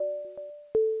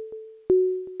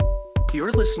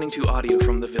You're listening to audio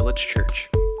from the Village Church,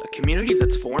 a community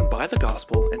that's formed by the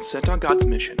gospel and sent on God's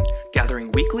mission,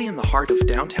 gathering weekly in the heart of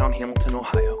downtown Hamilton,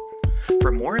 Ohio.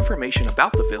 For more information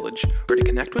about the Village or to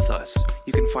connect with us,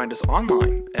 you can find us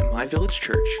online at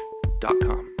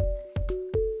myvillagechurch.com.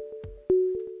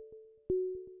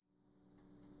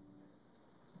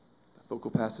 The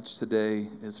focal passage today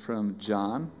is from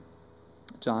John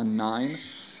 9,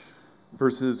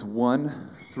 verses 1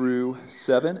 through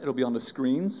 7. It'll be on the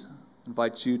screens. I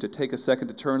invite you to take a second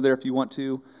to turn there if you want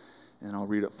to, and I'll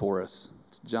read it for us.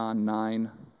 It's John 9,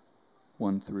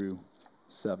 1 through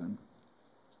 7.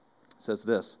 It says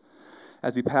this: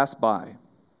 As he passed by,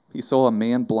 he saw a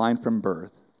man blind from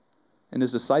birth, and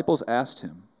his disciples asked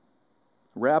him,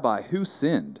 "Rabbi, who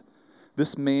sinned,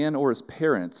 this man or his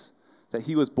parents, that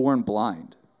he was born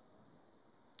blind?"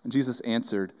 And Jesus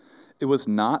answered, "It was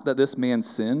not that this man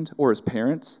sinned or his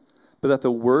parents, but that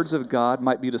the words of God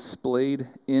might be displayed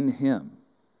in him.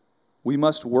 We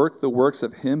must work the works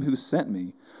of him who sent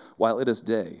me while it is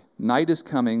day. Night is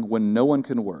coming when no one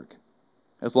can work.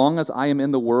 As long as I am in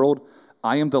the world,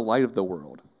 I am the light of the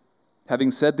world."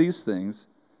 Having said these things,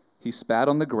 he spat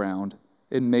on the ground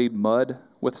and made mud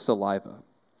with saliva.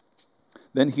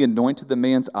 Then he anointed the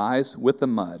man's eyes with the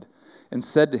mud and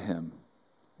said to him,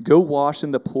 "Go wash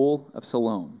in the pool of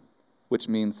Siloam," which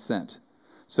means sent.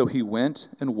 So he went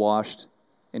and washed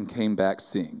and came back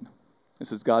seeing.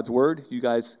 This is God's word. You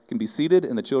guys can be seated,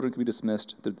 and the children can be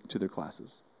dismissed to their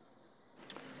classes.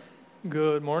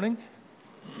 Good morning.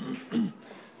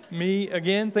 Me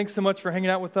again. Thanks so much for hanging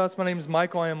out with us. My name is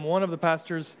Michael. I am one of the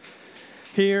pastors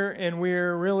here, and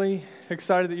we're really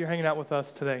excited that you're hanging out with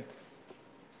us today.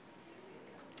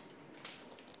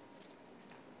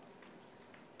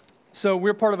 So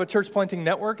we're part of a church planting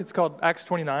network. It's called Acts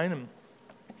 29, and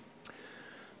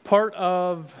part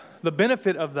of the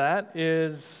benefit of that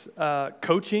is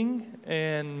coaching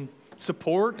and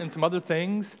support and some other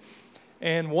things.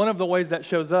 And one of the ways that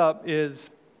shows up is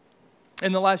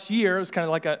in the last year, it was kind of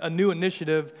like a new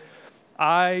initiative.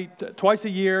 I, twice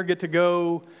a year, get to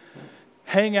go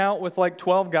hang out with like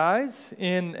 12 guys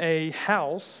in a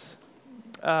house.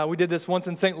 We did this once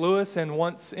in St. Louis and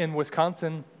once in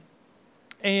Wisconsin.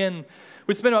 And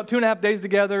we spent about 2.5 days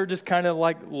together, just kind of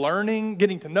like learning,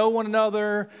 getting to know one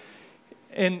another.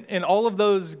 And all of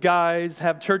those guys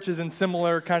have churches in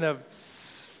similar kind of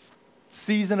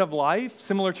season of life,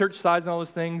 similar church size and all those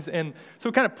things. And so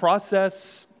we kind of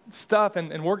process stuff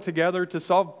and work together to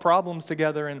solve problems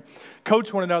together and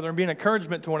coach one another and be an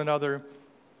encouragement to one another.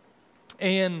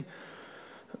 And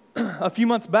a few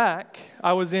months back,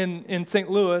 I was in St.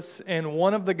 Louis, and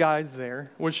one of the guys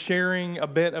there was sharing a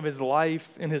bit of his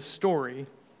life and his story.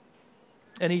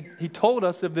 And he told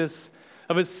us of his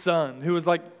son, who was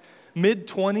like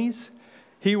mid-20s.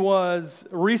 He was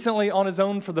recently on his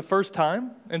own for the first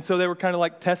time, and so they were kind of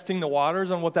like testing the waters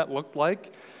on what that looked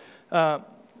like.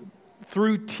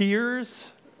 Through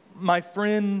tears, my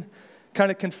friend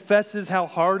kind of confesses how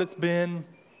hard it's been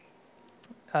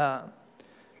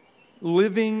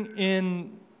living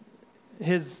in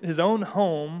his own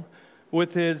home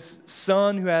with his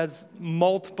son who has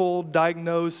multiple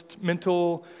diagnosed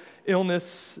mental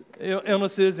illnesses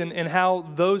and how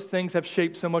those things have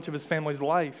shaped so much of his family's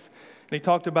life. And he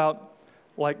talked about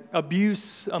like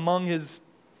abuse among his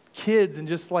kids and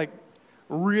just like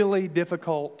really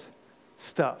difficult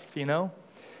stuff, you know?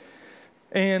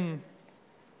 And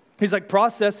he's like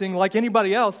processing like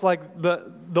anybody else, like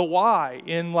the why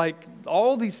and like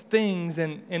all these things.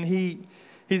 And he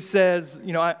says,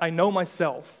 you know, I know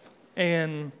myself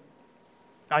and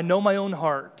I know my own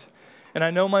heart and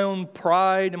I know my own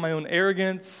pride and my own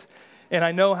arrogance. And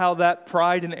I know how that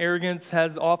pride and arrogance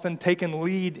has often taken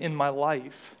lead in my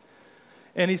life.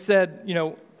 And he said, you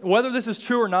know, whether this is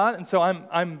true or not, and so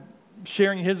I'm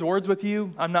sharing his words with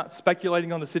you. I'm not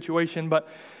speculating on the situation, but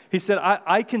he said,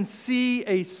 I can see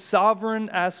a sovereign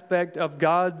aspect of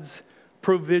God's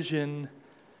provision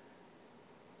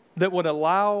that would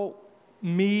allow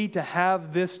me to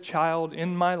have this child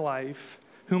in my life,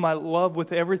 whom I love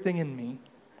with everything in me,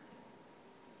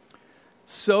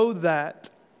 so that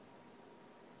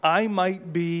I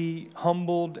might be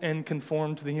humbled and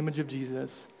conformed to the image of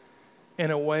Jesus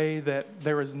in a way that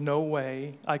there is no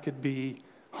way I could be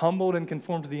humbled and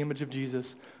conformed to the image of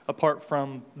Jesus apart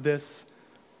from this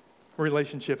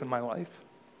relationship in my life.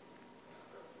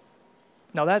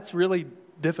 Now that's really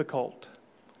difficult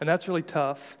and that's really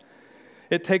tough.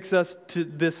 It takes us to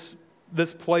this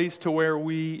this place to where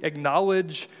we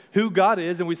acknowledge who God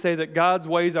is, and we say that God's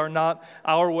ways are not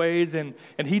our ways, and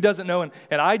He doesn't know, and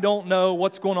I don't know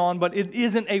what's going on, but it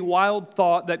isn't a wild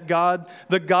thought that God,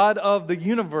 the God of the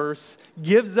universe,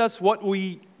 gives us what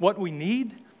we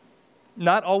need,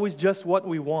 not always just what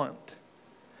we want.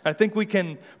 I think we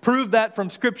can prove that from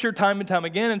Scripture time and time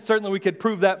again, and certainly we could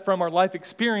prove that from our life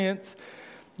experience.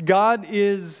 God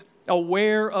is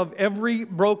aware of every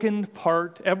broken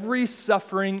part, every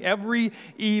suffering, every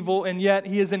evil, and yet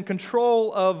He is in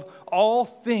control of all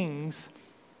things.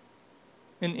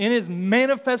 And in His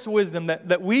manifest wisdom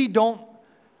that we don't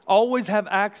always have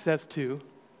access to,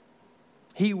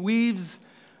 He weaves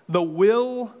the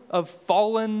will of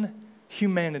fallen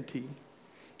humanity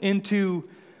into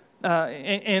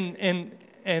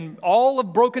and all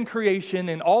of broken creation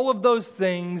and all of those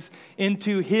things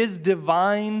into His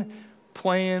divine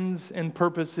plans and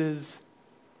purposes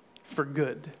for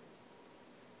good.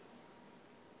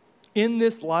 In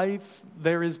this life,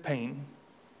 there is pain.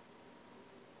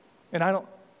 And I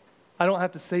don't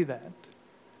have to say that.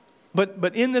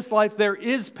 But in this life, there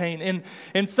is pain.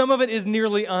 And some of it is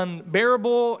nearly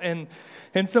unbearable, and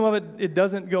some of it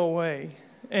doesn't go away.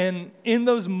 And in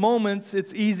those moments,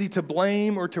 it's easy to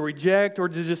blame or to reject or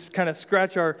to just kind of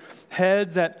scratch our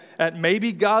heads at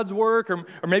maybe God's work, or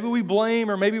maybe we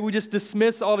blame, or maybe we just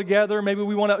dismiss altogether. Maybe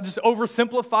we want to just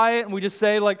oversimplify it and we just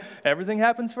say, like, everything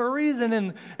happens for a reason.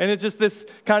 And it's just this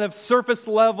kind of surface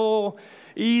level,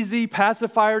 easy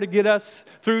pacifier to get us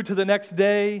through to the next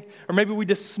day. Or maybe we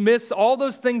dismiss all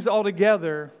those things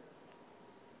altogether.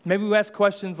 Maybe we ask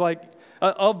questions like,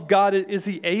 of God, is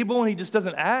He able and He just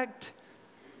doesn't act?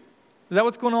 Is that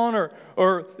what's going on?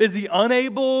 Or is He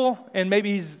unable and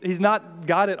maybe he's not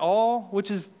God at all,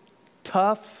 which is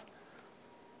tough?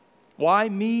 Why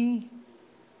me?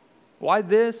 Why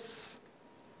this?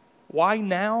 Why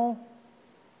now?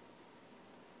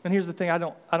 And here's the thing, I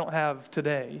don't have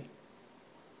today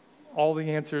all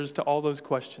the answers to all those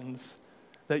questions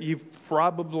that you've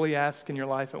probably asked in your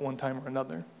life at one time or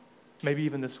another, maybe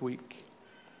even this week.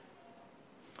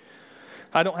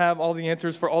 I don't have all the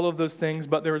answers for all of those things,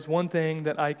 but there is one thing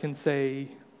that I can say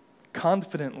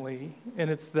confidently, and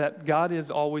it's that God is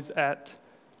always at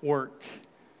work,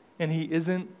 and He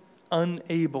isn't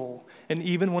unable. And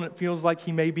even when it feels like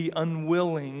He may be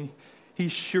unwilling, He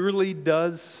surely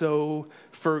does so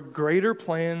for greater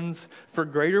plans, for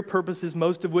greater purposes,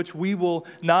 most of which we will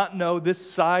not know this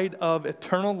side of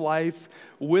eternal life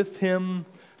with Him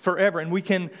forever. And we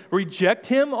can reject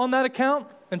Him on that account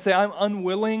and say, I'm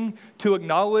unwilling to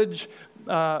acknowledge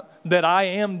that I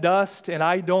am dust and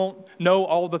I don't know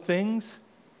all the things.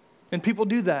 And people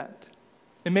do that.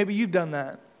 And maybe you've done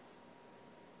that.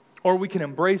 Or we can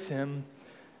embrace Him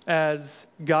as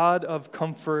God of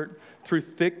comfort through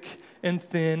thick and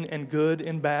thin and good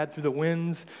and bad, through the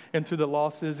wins and through the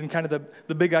losses. And kind of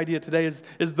the big idea today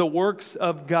is the works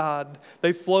of God.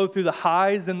 They flow through the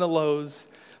highs and the lows.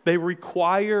 They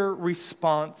require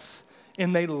response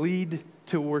and they lead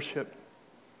to worship.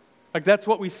 Like, that's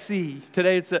what we see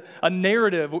today. It's a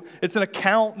narrative. It's an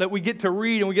account that we get to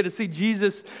read, and we get to see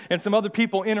Jesus and some other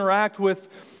people interact with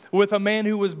a man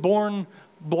who was born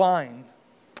blind.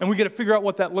 And we get to figure out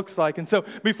what that looks like. And so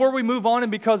before we move on,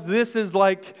 and because this is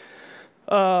like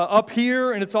up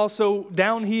here and it's also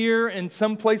down here and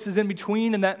some places in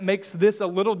between, and that makes this a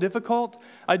little difficult,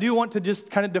 I do want to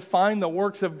just kind of define the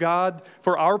works of God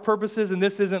for our purposes. And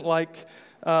this isn't like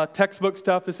textbook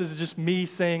stuff. This is just me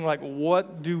saying, like,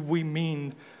 what do we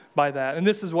mean by that? And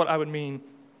this is what I would mean.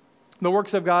 The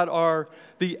works of God are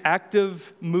the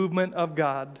active movement of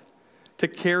God to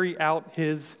carry out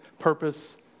His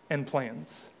purpose and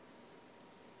plans.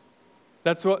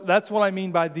 That's what I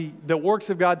mean by the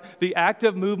works of God, the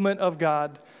active movement of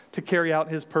God to carry out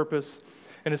His purpose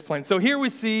and His plan. So here we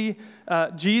see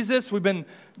Jesus. We've been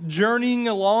journeying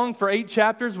along for 8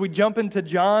 chapters. We jump into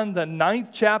John, the 9th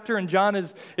chapter, and John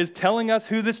is telling us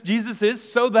who this Jesus is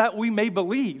so that we may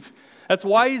believe. That's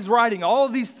why he's writing all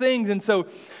of these things. And so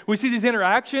we see these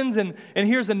interactions, and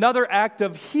here's another act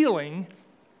of healing.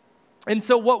 And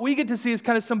so what we get to see is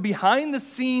kind of some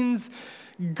behind-the-scenes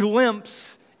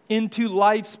glimpse into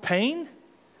life's pain.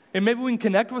 And maybe we can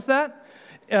connect with that.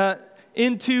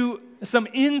 Into some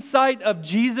insight of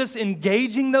Jesus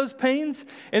engaging those pains,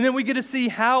 and then we get to see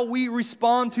how we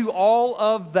respond to all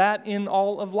of that in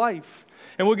all of life.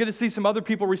 And we'll get to see some other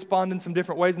people respond in some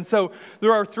different ways. And so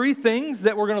there are 3 things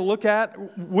that we're going to look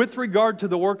at with regard to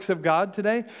the works of God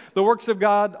today. The works of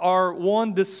God are,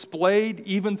 1, displayed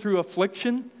even through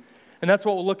affliction, and that's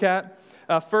what we'll look at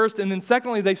first. And then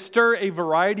secondly, they stir a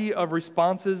variety of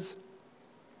responses.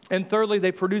 And thirdly,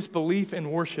 they produce belief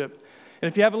and worship. And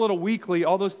if you have a little weekly,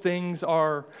 all those things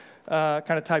are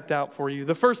kind of typed out for you.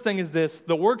 The first thing is this: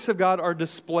 the works of God are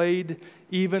displayed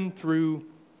even through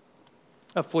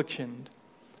affliction.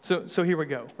 So here we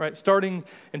go, right? Starting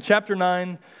in chapter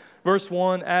 9, verse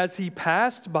 1, as he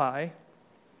passed by,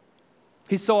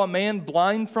 he saw a man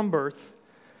blind from birth,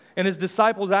 and his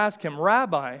disciples asked him,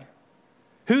 Rabbi,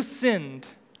 who sinned,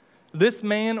 this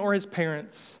man or his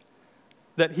parents,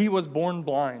 that he was born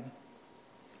blind?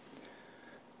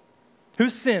 Who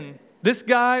sinned, this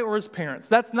guy or his parents?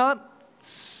 That's not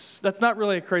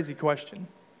really a crazy question.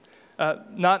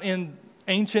 Not in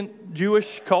ancient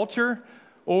Jewish culture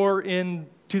or in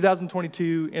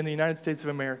 2022 in the United States of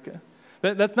America.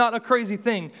 That's not a crazy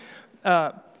thing.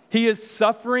 He is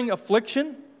suffering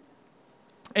affliction,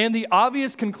 and the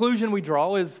obvious conclusion we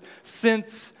draw is,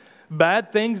 since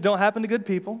bad things don't happen to good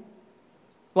people,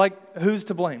 like, who's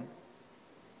to blame?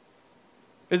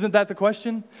 Isn't that the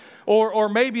question? Or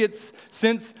maybe it's,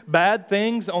 since bad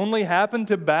things only happen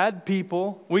to bad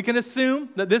people, we can assume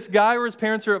that this guy or his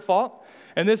parents are at fault,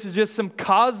 and this is just some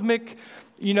cosmic,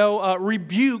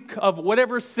 rebuke of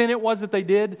whatever sin it was that they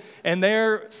did, and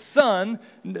their son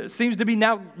seems to be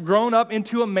now grown up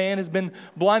into a man, has been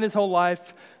blind his whole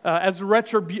life, as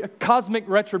cosmic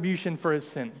retribution for his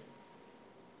sin.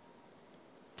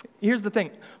 Here's the thing.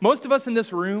 Most of us in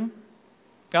this room,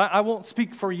 I won't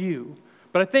speak for you,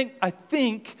 but I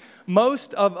think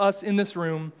most of us in this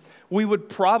room, we would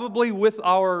probably with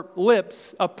our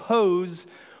lips oppose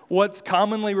what's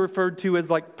commonly referred to as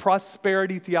like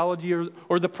prosperity theology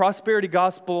or the prosperity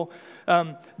gospel.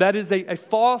 That is a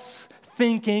false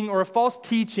thinking or a false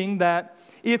teaching that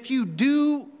if you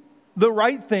do the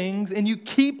right things and you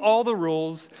keep all the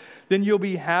rules, then you'll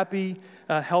be happy,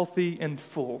 healthy, and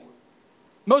full.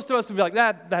 Most of us would be like,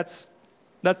 that's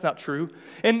not true.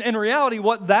 And in reality,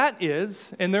 what that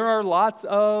is, and there are lots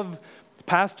of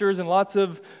pastors and lots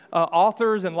of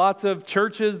authors and lots of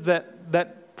churches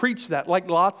that preach that, like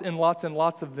lots and lots and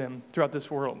lots of them throughout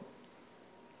this world.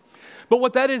 But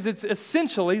what that is, it's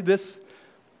essentially this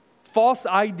false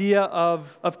idea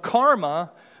of karma,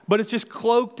 but it's just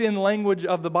cloaked in language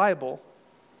of the Bible.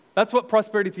 That's what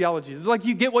prosperity theology is. It's like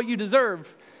you get what you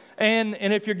deserve. And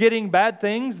if you're getting bad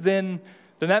things, then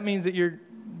that means that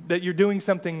you're doing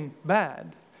something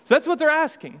bad. So that's what they're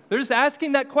asking. They're just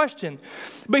asking that question.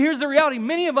 But here's the reality.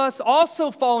 Many of us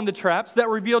also fall into traps that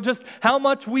reveal just how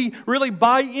much we really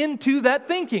buy into that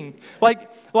thinking. Like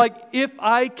if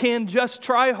I can just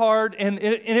try hard and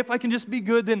if I can just be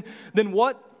good, then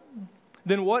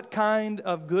what kind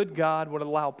of good God would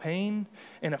allow pain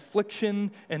and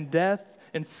affliction and death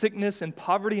and sickness and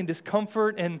poverty and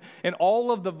discomfort and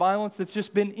all of the violence that's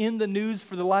just been in the news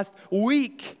for the last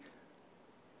week,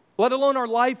 let alone our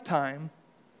lifetime?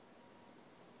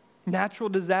 Natural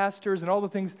disasters and all the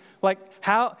things, like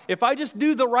how, if I just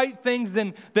do the right things,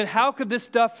 then how could this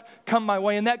stuff come my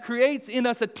way? And that creates in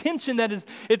us a tension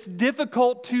it's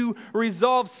difficult to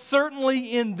resolve,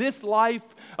 certainly in this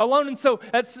life alone. And so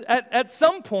at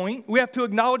some point, we have to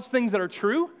acknowledge things that are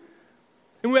true,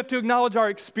 and we have to acknowledge our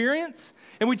experience,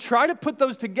 and we try to put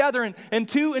those together, and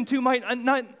two might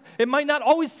not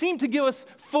always seem to give us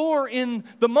four in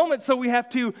the moment, so we have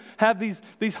to have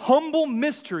these humble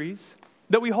mysteries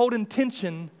that we hold in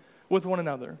tension with one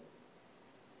another.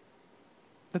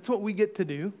 That's what we get to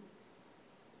do.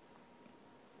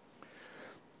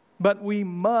 But we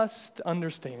must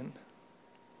understand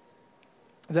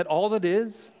that all that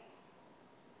is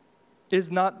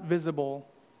not visible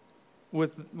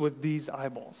with these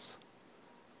eyeballs.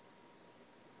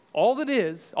 All that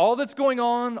is, all that's going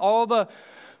on, all the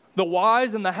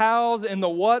whys and the hows and the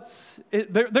whats,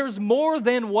 there's more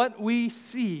than what we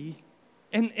see.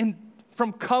 And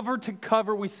from cover to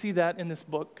cover, we see that in this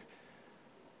book.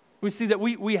 We see that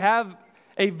we have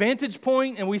a vantage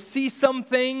point and we see some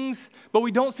things, but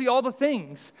we don't see all the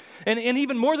things. And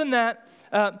even more than that,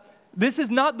 this is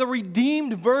not the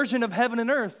redeemed version of heaven and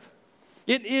earth.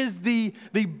 It is the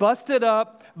busted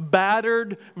up,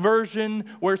 battered version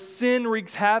where sin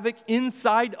wreaks havoc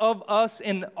inside of us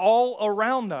and all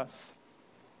around us.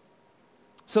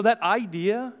 So that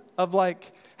idea of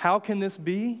like, how can this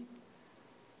be?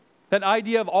 That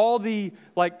idea of all the,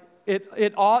 like,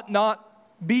 it ought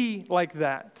not be like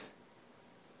that.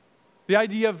 The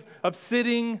idea of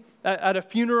sitting at a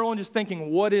funeral and just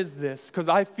thinking, what is this? Because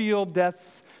I feel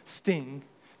death's sting.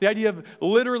 The idea of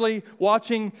literally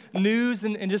watching news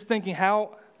and just thinking,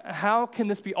 how can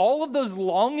this be? All of those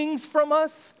longings from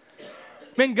us.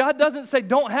 Man, God doesn't say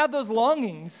don't have those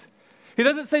longings. He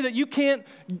doesn't say that you can't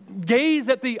gaze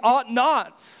at the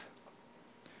ought-nots.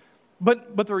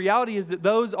 But the reality is that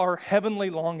those are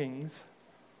heavenly longings.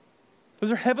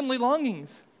 Those are heavenly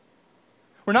longings.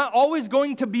 We're not always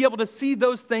going to be able to see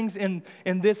those things in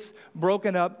this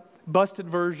broken up, busted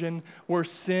version where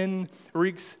sin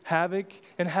wreaks havoc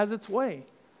and has its way.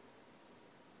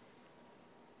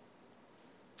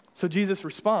 So Jesus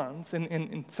responds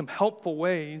in some helpful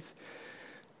ways,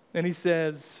 and he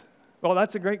says, well,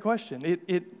 that's a great question.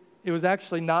 It was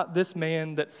actually not this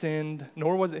man that sinned,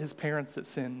 nor was it his parents that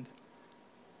sinned.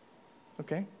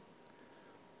 Okay?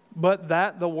 But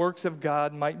that the works of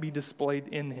God might be displayed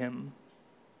in him.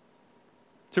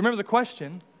 So remember the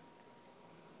question,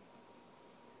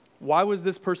 why was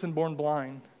this person born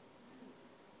blind?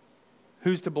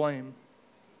 Who's to blame?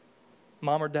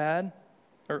 Mom or dad?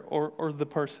 Or the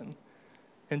person?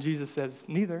 And Jesus says,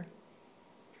 neither.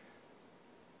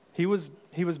 He was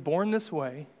born this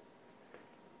way,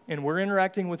 and we're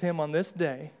interacting with him on this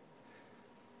day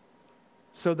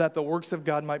so that the works of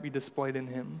God might be displayed in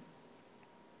him.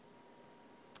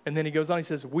 And then he goes on, he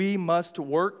says, we must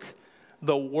work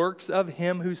the works of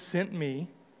him who sent me.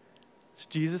 It's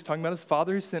Jesus talking about his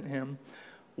Father who sent him.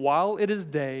 While it is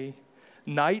day,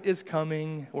 night is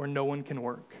coming where no one can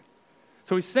work.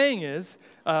 So what he's saying is,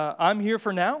 I'm here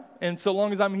for now, and so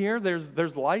long as I'm here,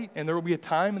 there's light, and there will be a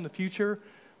time in the future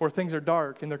where things are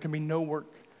dark and there can be no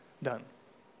work done.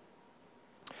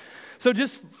 So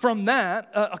just from that,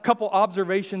 a couple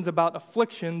observations about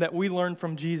affliction that we learn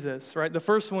from Jesus, right? The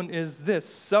first one is this: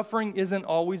 suffering isn't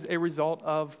always a result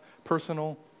of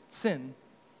personal sin.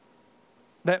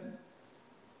 That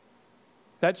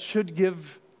should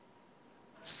give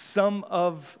some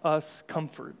of us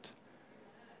comfort.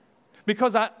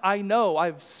 Because I know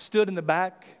I've stood in the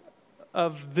back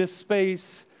of this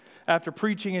space after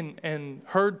preaching and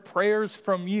heard prayers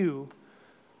from you.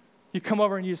 You come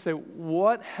over and you say,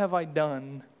 what have I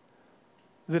done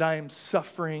that I am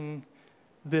suffering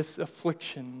this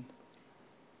affliction?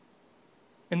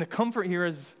 And the comfort here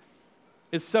is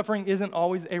suffering isn't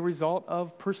always a result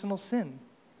of personal sin.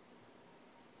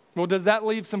 Well, does that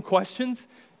leave some questions?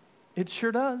 It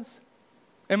sure does.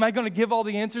 Am I going to give all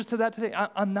the answers to that today?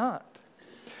 I'm not.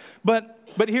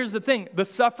 But here's the thing. The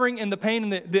suffering and the pain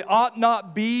and the ought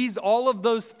not be's, all of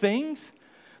those things,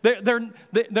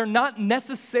 they're not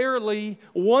necessarily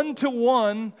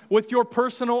one-to-one with your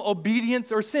personal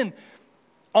obedience or sin.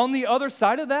 On the other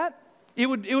side of that, it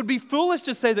would be foolish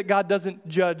to say that God doesn't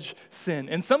judge sin.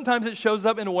 And sometimes it shows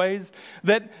up in ways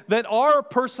that are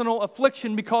personal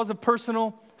affliction because of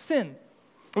personal sin.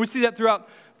 We see that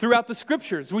throughout the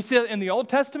scriptures. We see it in the Old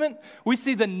Testament. We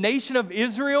see the nation of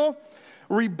Israel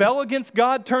rebel against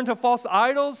God, turn to false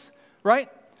idols, right?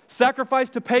 Sacrifice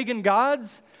to pagan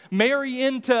gods, marry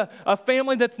into a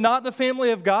family that's not the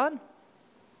family of God.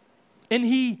 And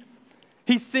he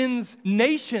sends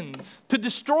nations to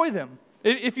destroy them.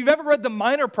 If you've ever read the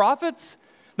Minor Prophets,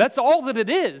 that's all that it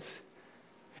is.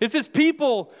 It says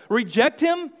people reject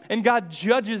him and God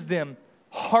judges them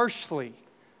harshly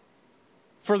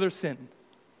for their sin.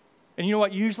 And you know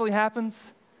what usually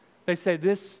happens? They say,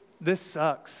 this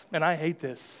sucks, and I hate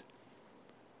this.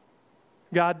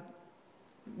 God,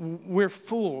 we're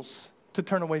fools to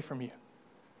turn away from you.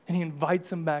 And he invites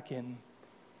them back in.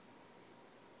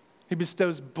 He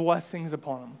bestows blessings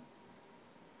upon them.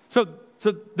 So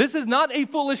this is not a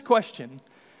foolish question.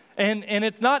 And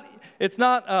it's not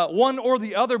one or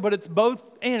the other, but it's both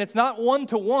and. It's not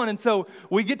one-to-one. And so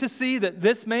we get to see that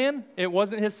this man, it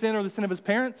wasn't his sin or the sin of his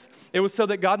parents. It was so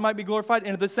that God might be glorified.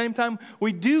 And at the same time,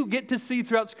 we do get to see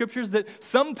throughout Scriptures that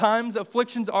sometimes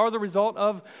afflictions are the result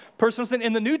of personal sin.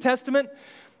 In the New Testament,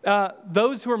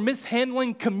 those who are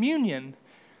mishandling communion,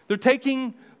 they're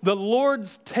taking the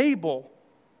Lord's table,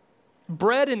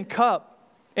 bread and cup,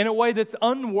 in a way that's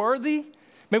unworthy.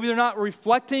 Maybe they're not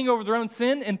reflecting over their own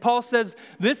sin. And Paul says,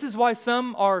 this is why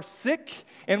some are sick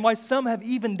and why some have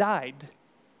even died.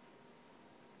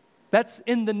 That's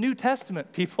in the New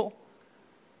Testament, people.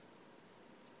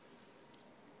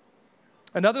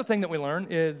 Another thing that we learn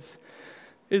is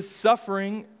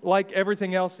suffering, like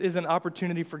everything else, is an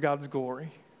opportunity for God's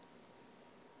glory,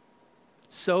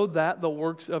 so that the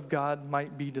works of God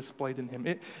might be displayed in him.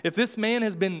 If this man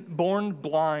has been born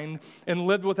blind and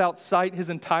lived without sight his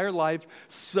entire life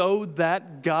so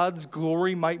that God's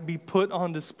glory might be put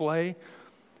on display,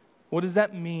 what does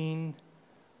that mean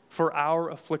for our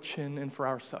affliction and for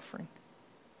our suffering?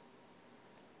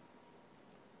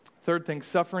 Third thing,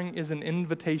 suffering is an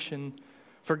invitation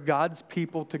for God's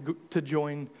people to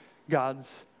join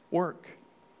God's work.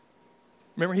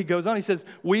 Remember, he goes on, he says,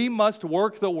 we must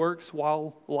work the works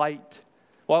while light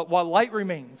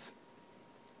remains.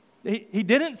 He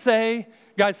didn't say,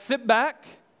 guys, sit back,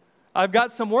 I've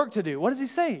got some work to do. What does he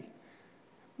say?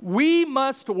 We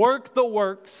must work the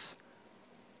works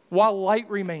while light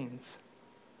remains.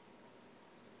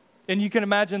 And you can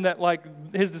imagine that,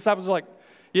 like, his disciples are like,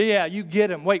 yeah, you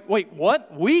get him. Wait,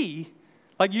 what? We?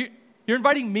 Like, you're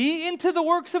inviting me into the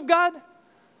works of God?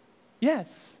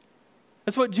 Yes.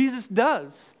 That's what Jesus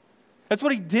does. That's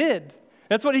what he did.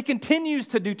 That's what he continues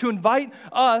to do, to invite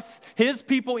us, his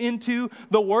people, into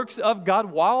the works of God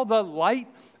while the light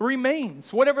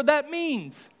remains, whatever that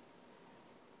means.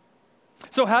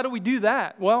 So how do we do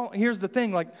that? Well, here's the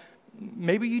thing, like,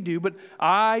 maybe you do, but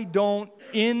I don't,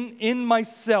 in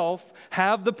myself,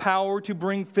 have the power to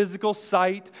bring physical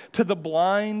sight to the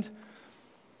blind.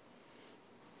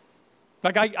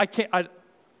 Like, I can't,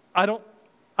 I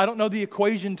don't know the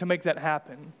equation to make that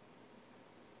happen.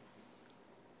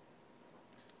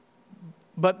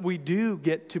 But we do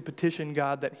get to petition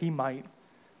God that he might,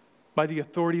 by the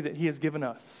authority that he has given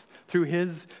us, through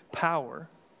his power,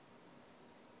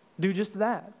 do just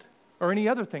that, or any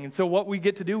other thing. And so what we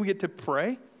get to do, we get to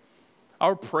pray.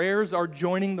 Our prayers are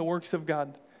joining the works of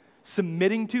God,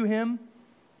 submitting to him,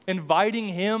 inviting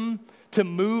him to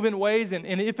move in ways, and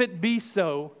if it be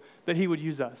so, that he would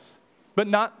use us. But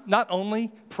not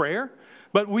only prayer,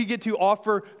 but we get to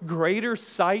offer greater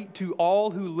sight to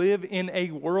all who live in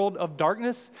a world of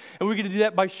darkness. And we get to do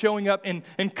that by showing up and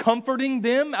comforting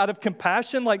them out of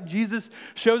compassion like Jesus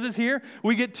shows us here.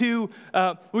 We get to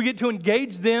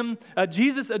engage them.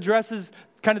 Jesus addresses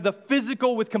kind of the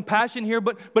physical with compassion here,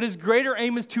 but his greater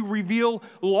aim is to reveal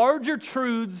larger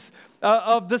truths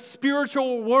of the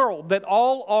spiritual world, that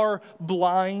all are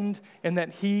blind and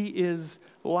that he is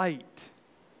light.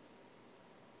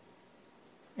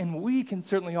 And we can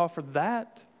certainly offer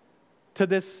that to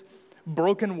this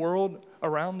broken world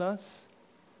around us.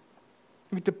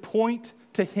 We get to point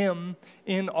to him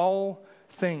in all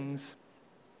things,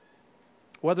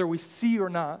 whether we see or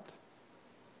not.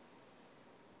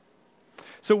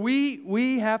 So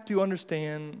we have to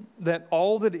understand that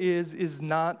all that is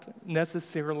not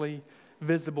necessarily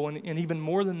visible. And even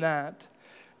more than that,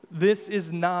 this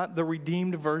is not the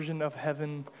redeemed version of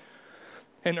heaven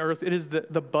and earth. It is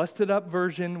the busted up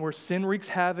version where sin wreaks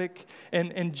havoc.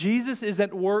 And Jesus is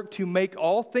at work to make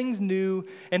all things new.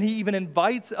 And he even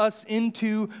invites us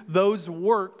into those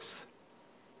works,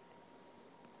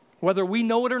 whether we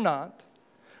know it or not,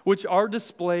 which are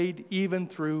displayed even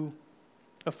through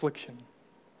affliction.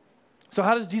 So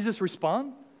how does Jesus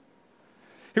respond?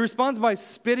 He responds by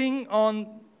spitting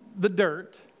on the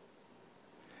dirt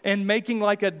and making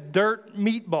like a dirt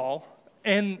meatball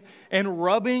and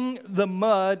rubbing the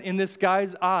mud in this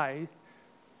guy's eye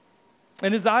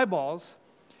and his eyeballs.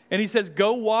 And he says,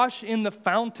 go wash in the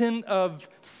fountain of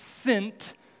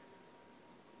Sint.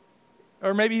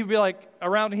 Or maybe he'd be like,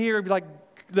 around here, he'd be like,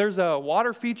 there's a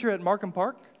water feature at Markham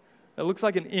Park that looks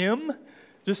like an M.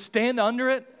 Just stand under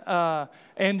it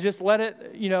and just let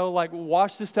it, like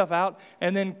wash this stuff out,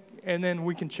 and then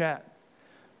we can chat.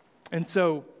 And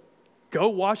so, go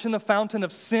wash in the fountain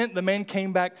of Sint. The man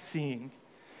came back seeing.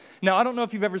 Now, I don't know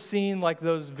if you've ever seen like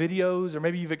those videos, or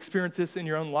maybe you've experienced this in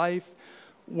your own life,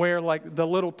 where like the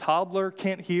little toddler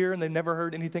can't hear and they've never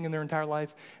heard anything in their entire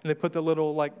life, and they put the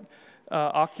little like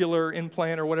ocular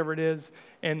implant or whatever it is.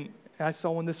 And I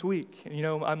saw one this week, and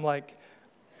I'm like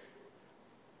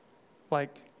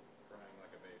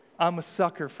I'm a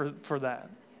sucker for that.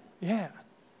 Yeah.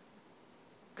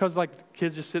 Because like the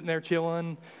kids just sitting there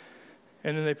chilling,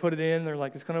 and then they put it in, and they're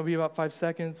like, it's going to be about 5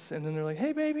 seconds, and then they're like,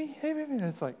 hey baby, and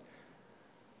it's like,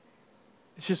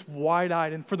 it's just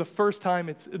wide-eyed, and for the first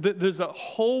time, there's a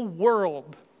whole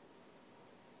world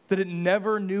that it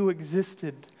never knew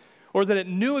existed, or that it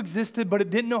knew existed, but it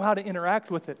didn't know how to interact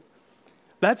with it.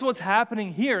 That's what's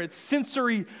happening here. It's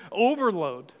sensory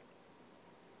overload.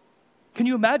 Can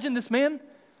you imagine this man?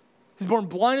 He's born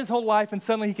blind his whole life, and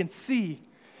suddenly he can see.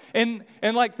 And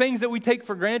like things that we take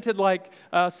for granted, like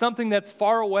something that's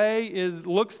far away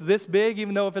looks this big,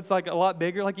 even though if it's like a lot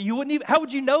bigger, like you wouldn't even, how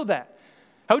would you know that?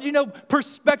 How would you know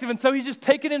perspective? And so he's just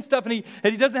taking in stuff, and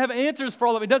he doesn't have answers for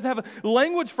all of it. He doesn't have a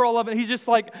language for all of it. He's just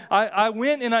like, I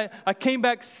went and I came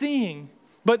back seeing.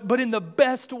 But in the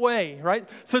best way, right?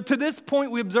 So to this point,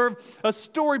 we observe a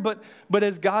story, but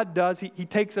as God does, he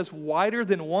takes us wider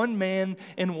than one man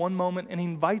in one moment, and he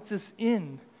invites us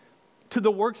in to the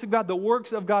works of God. The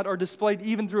works of God are displayed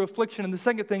even through affliction. And the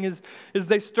second thing is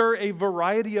they stir a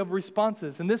variety of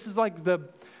responses. And this is like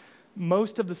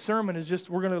most of the sermon is just,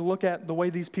 we're going to look at the way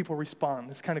these people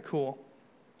respond. It's kind of cool.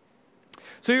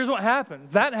 So here's what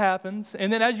happens. That happens,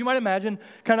 and then as you might imagine,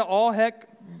 kind of all heck,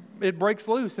 it breaks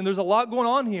loose, and there's a lot going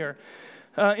on here.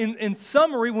 In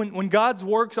summary, when God's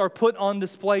works are put on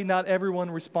display, not everyone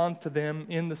responds to them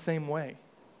in the same way.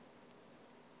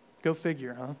 Go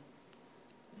figure, huh?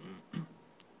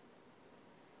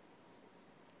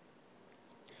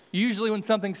 Usually when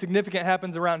something significant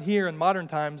happens around here in modern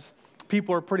times,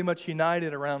 people are pretty much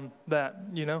united around that,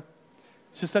 you know?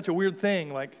 It's just such a weird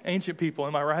thing, like ancient people,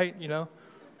 am I right, you know?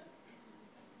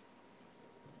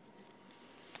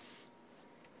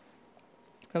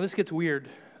 Now this gets weird.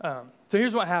 So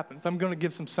here's what happens. I'm going to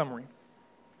give some summary.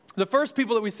 The first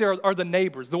people that we see are the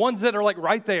neighbors, the ones that are like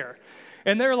right there.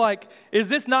 And they're like, is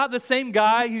this not the same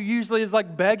guy who usually is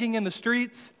like begging in the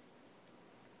streets?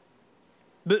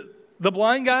 The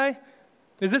blind guy?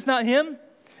 Is this not him?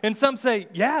 And some say,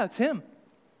 yeah, it's him.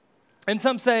 And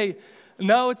some say,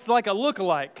 no, it's like a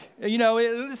lookalike. You know,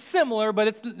 it's similar, but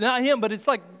it's not him, but it's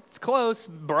like, it's close.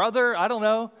 Brother, I don't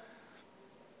know.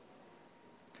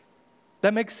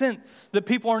 That makes sense, that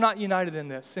people are not united in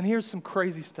this. And here's some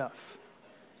crazy stuff.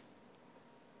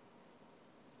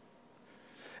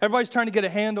 Everybody's trying to get a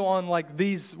handle on like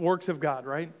these works of God,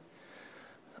 right?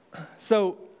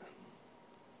 So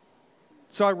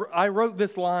I wrote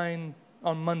this line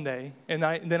on Monday, and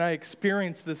then I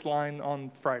experienced this line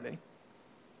on Friday.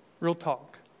 Real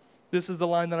talk. This is the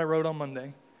line that I wrote on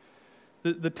Monday.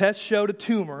 The test showed a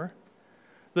tumor.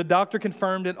 The doctor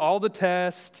confirmed it. All the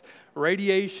tests,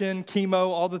 radiation, chemo,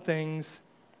 all the things.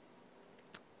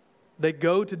 They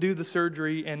go to do the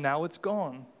surgery, and now it's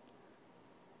gone.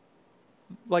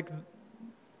 Like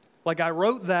I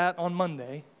wrote that on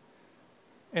Monday,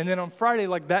 and then on Friday,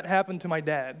 like that happened to my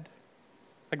dad.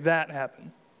 Like that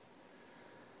happened.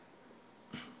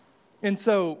 And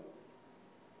so,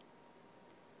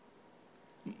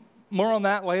 more on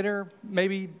that later,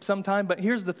 maybe sometime, but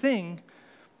here's the thing.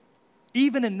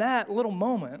 Even in that little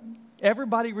moment,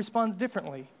 everybody responds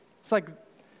differently. It's like,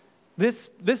 this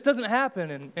doesn't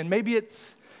happen, and maybe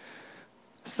it's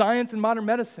science and modern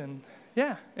medicine.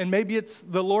 Yeah, and maybe it's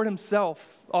the Lord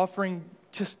himself offering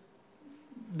just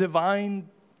divine,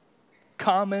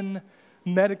 common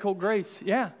medical grace.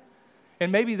 Yeah,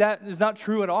 and maybe that is not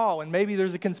true at all, and maybe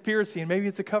there's a conspiracy, and maybe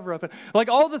it's a cover-up. Like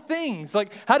all the things,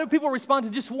 like how do people respond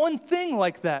to just one thing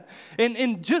like that?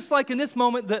 And just like in this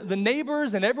moment, the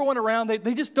neighbors and everyone around,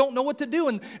 they just don't know what to do,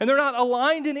 and they're not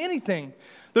aligned in anything.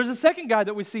 There's a second guy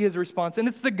that we see his response, and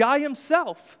it's the guy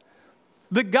himself.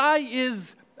 The guy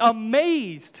is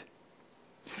amazed.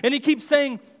 And he keeps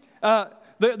saying,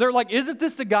 they're like, isn't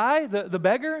this the guy, the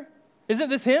beggar? Isn't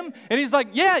this him? And he's like,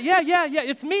 yeah,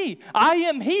 it's me. I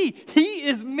am he. He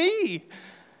is me.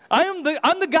 I'm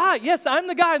the guy. Yes, I'm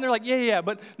the guy. And they're like, yeah,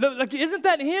 but like, isn't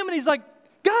that him? And he's like,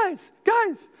 guys,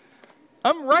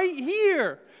 I'm right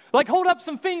here. Like, hold up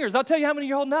some fingers. I'll tell you how many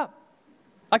you're holding up.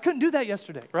 I couldn't do that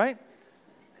yesterday, right?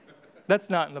 That's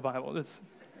not in the Bible. It's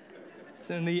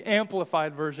in the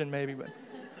amplified version maybe, but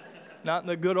not in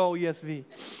the good old ESV.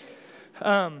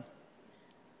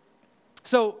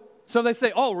 So they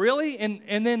say, oh, really?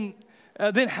 And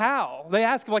then how? They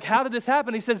ask him, like, how did this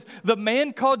happen? He says, the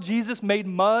man called Jesus made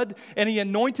mud, and he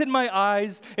anointed my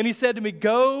eyes, and he said to me,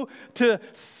 go to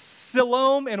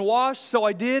Siloam and wash. So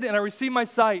I did, and I received my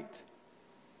sight.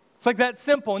 It's like that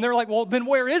simple. And they're like, well, then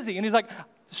where is he? And he's like,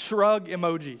 shrug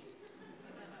emoji.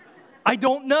 I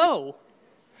don't know.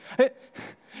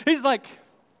 He's like,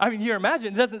 I mean, you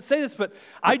imagine, it doesn't say this, but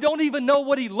I don't even know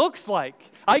what he looks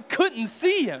like. I couldn't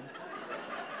see him.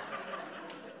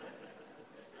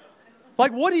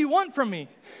 Like, what do you want from me?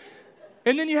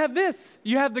 And then you have this.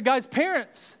 You have the guy's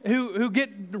parents who get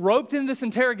roped into this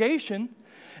interrogation.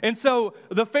 And so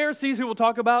the Pharisees, who we'll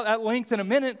talk about at length in a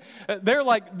minute, they're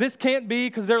like, this can't be,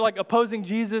 because they're like opposing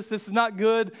Jesus. This is not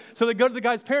good. So they go to the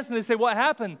guy's parents and they say, what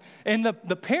happened? And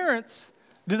the parents,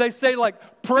 do they say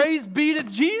like, praise be to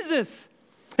Jesus.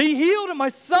 He healed him. My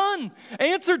son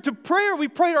answered to prayer. We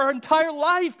prayed our entire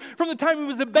life from the time he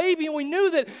was a baby, and we knew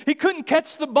that he couldn't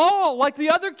catch the ball like the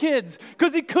other kids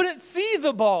because he couldn't see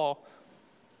the ball.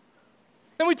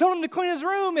 And we told him to clean his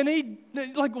room, and he,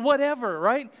 like, whatever,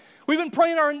 right? We've been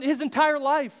praying his entire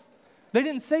life. They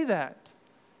didn't say that.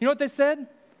 You know what they said?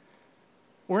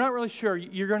 We're not really sure.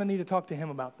 You're going to need to talk to him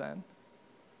about that.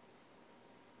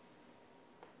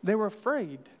 They were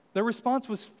afraid. Their response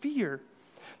was fear.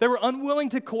 They were unwilling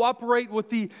to cooperate with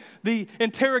the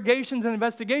interrogations and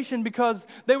investigation because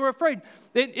they were afraid.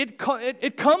 It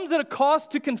comes at a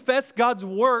cost to confess God's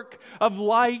work of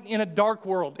light in a dark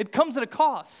world. It comes at a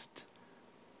cost.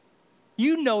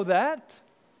 You know that.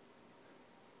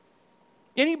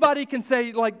 Anybody can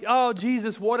say, like, oh,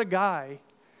 Jesus, what a guy.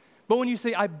 But when you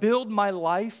say, I build my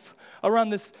life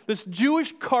around this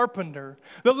Jewish carpenter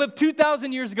that lived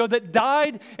 2,000 years ago, that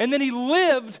died, and then he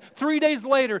lived 3 days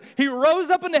later. He rose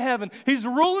up into heaven. He's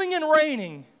ruling and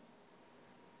reigning.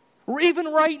 Even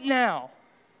right now.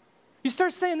 You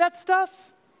start saying that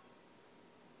stuff?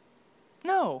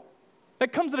 No.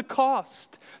 That comes at a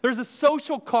cost. There's a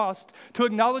social cost to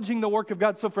acknowledging the work of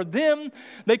God. So for them,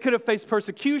 they could have faced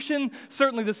persecution.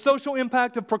 Certainly the social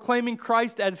impact of proclaiming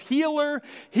Christ as healer.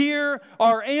 Here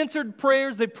are answered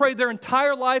prayers. They prayed their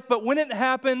entire life, but when it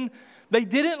happened, they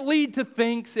didn't lead to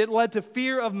thanks. It led to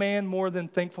fear of man more than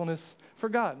thankfulness for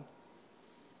God.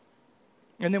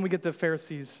 And then we get the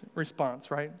Pharisees'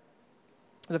 response, right?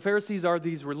 The Pharisees are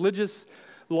these religious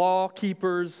law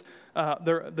keepers.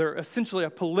 They're essentially a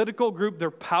political group.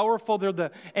 They're powerful. They're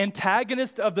the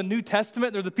antagonist of the New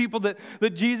Testament. They're the people that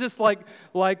Jesus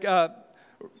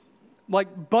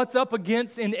butts up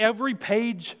against in every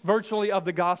page virtually of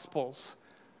the Gospels.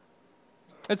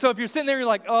 And so if you're sitting there, you're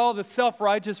like, oh, the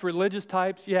self-righteous religious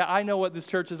types. Yeah, I know what this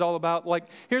church is all about. Like,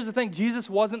 here's the thing. Jesus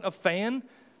wasn't a fan,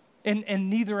 and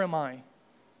neither am I.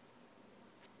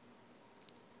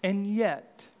 And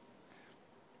yet,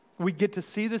 we get to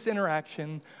see this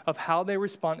interaction of how they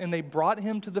respond, and they brought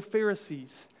him to the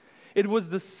Pharisees. It was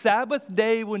the Sabbath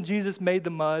day when Jesus made the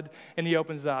mud, and he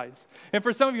opens his eyes. And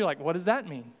for some of you, you're like, what does that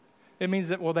mean? It means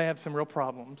that, well, they have some real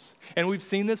problems. And we've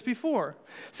seen this before.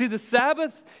 See, the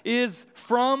Sabbath is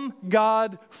from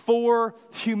God for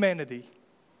humanity.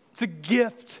 It's a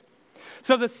gift.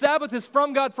 So the Sabbath is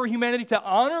from God for humanity to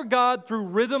honor God through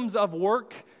rhythms of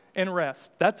work and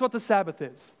rest. That's what the Sabbath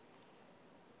is.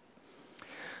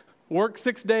 Work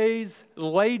 6 days,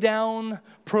 lay down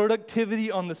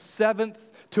productivity on the seventh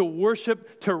to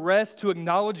worship, to rest, to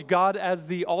acknowledge God as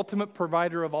the ultimate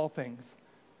provider of all things.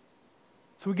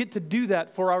 So we get to do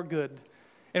that for our good.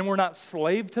 And we're not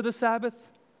slave to the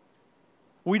Sabbath.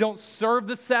 We don't serve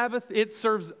the Sabbath. It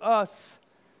serves us.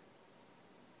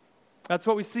 That's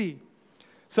what we see.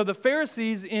 So the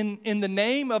Pharisees, in the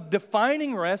name of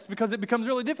defining rest, because it becomes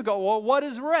really difficult, well, what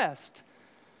is rest?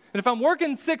 And if I'm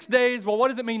working 6 days, well, what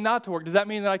does it mean not to work? Does that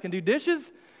mean that I can do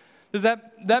dishes? Does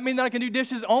that mean that I can do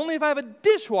dishes only if I have a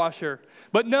dishwasher?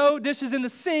 But no dishes in the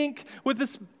sink with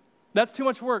this. That's too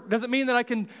much work. Does it mean that I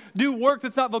can do work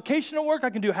that's not vocational work? I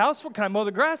can do housework? Can I mow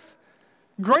the grass?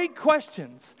 Great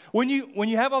questions. When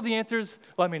you have all the answers,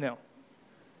 let me know.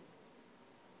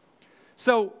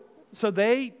 So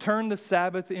they turned the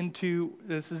Sabbath into,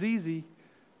 this is easy,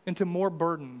 into more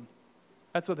burden.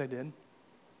 That's what they did.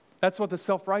 That's what the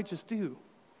self-righteous do.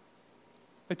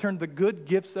 They turned the good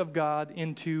gifts of God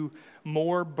into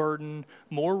more burden,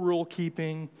 more rule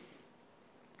keeping.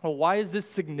 Well, why is this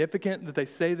significant that they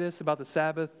say this about the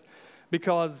Sabbath?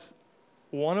 Because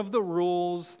one of the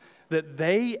rules that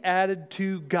they added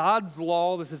to God's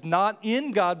law, this is not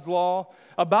in God's law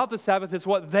about the Sabbath, it's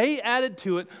what they added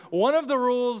to it. One of the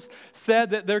rules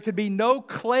said that there could be no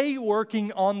clay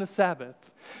working on the Sabbath.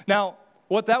 Now,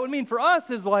 what that would mean for us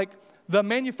is like the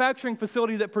manufacturing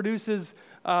facility that produces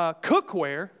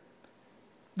cookware,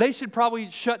 they should probably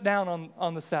shut down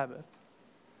on the Sabbath.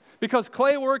 Because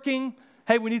clay working,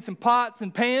 hey, we need some pots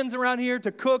and pans around here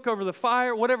to cook over the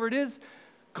fire, whatever it is.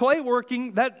 Clay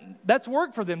working, that's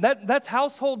work for them. That's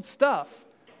household stuff.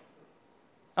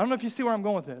 I don't know if you see where I'm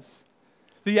going with this.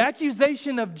 The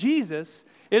accusation of Jesus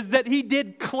is that he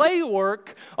did clay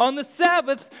work on the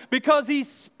Sabbath because he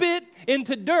spit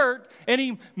into dirt and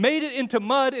he made it into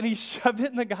mud and he shoved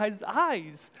it in the guy's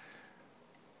eyes.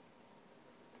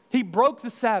 He broke the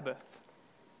Sabbath.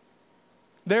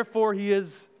 Therefore, he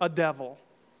is a devil.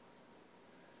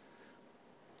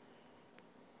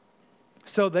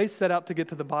 So they set out to get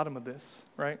to the bottom of this,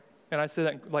 right? And I say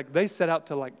that like they set out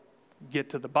to like get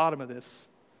to the bottom of this,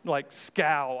 like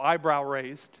scowl, eyebrow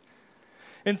raised.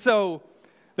 And so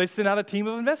they sent out a team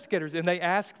of investigators and they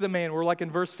asked the man, we're like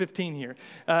in verse 15 here,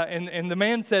 and the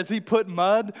man says, he put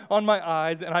mud on my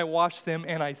eyes and I washed them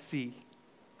and I see.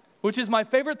 Which is my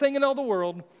favorite thing in all the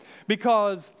world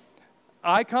because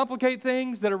I complicate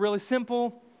things that are really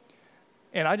simple.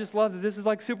 And I just love that this is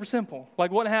like super simple. Like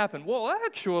what happened? Well,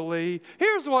 actually,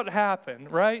 here's what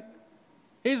happened, right?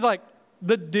 He's like,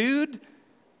 the dude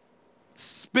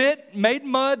spit, made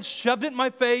mud, shoved it in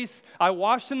my face. I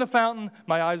washed in the fountain.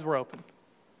 My eyes were open.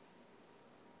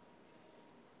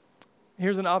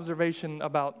 Here's an observation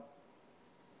about,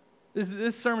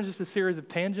 this sermon is just a series of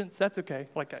tangents. That's okay.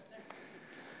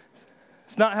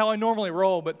 It's not how I normally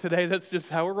roll, but today that's just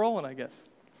how we're rolling, I guess.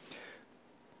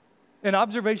 An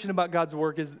observation about God's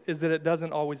work is that it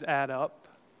doesn't always add up.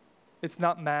 It's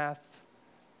not math.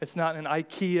 It's not an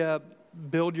IKEA,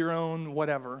 build your own,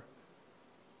 whatever.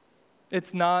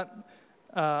 It's not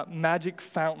magic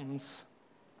fountains.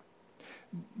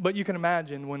 But you can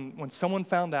imagine when someone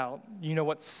found out, you know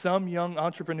what some young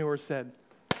entrepreneur said,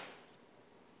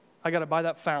 I got to buy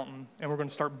that fountain and we're going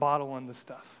to start bottling this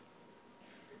stuff.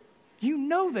 You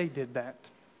know they did that.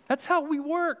 That's how we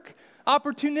work.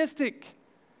 Opportunistic.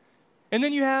 And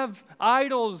then you have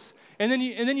idols, and then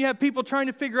you have people trying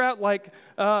to figure out like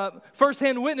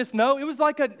firsthand witness. No, it was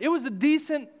a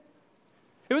decent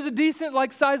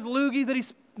like sized loogie that he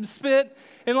spit,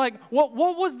 and like what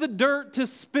was the dirt to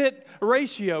spit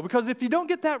ratio? Because if you don't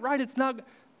get that right, it's not.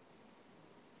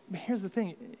 Here's the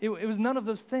thing: it was none of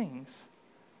those things.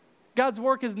 God's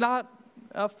work is not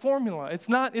a formula. It's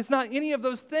not any of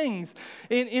those things.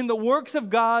 In the works of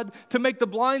God to make the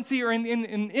blind see, or in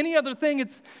any other thing,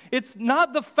 it's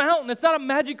not the fountain. It's not a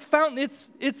magic fountain.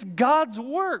 It's God's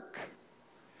work.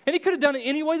 And he could have done it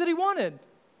any way that he wanted.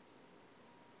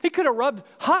 He could have rubbed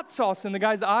hot sauce in the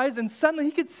guy's eyes and suddenly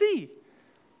he could see.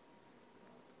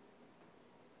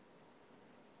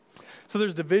 So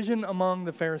there's division among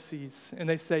the Pharisees, and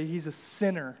they say he's a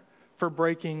sinner for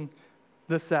breaking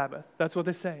the Sabbath. That's what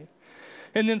they say.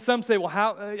 And then some say,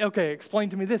 well, explain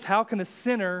to me this. How can a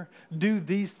sinner do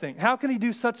these things? How can he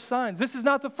do such signs? This is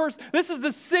not the first. This is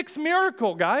the sixth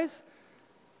miracle, guys.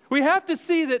 We have to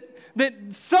see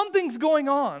that something's going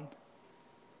on.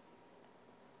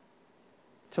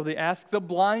 So they ask the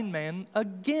blind man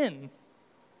again,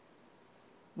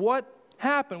 what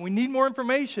happened? We need more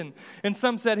information. And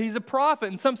some said he's a prophet.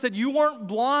 And some said, you weren't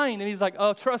blind. And he's like,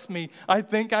 oh, trust me, I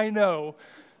think I know.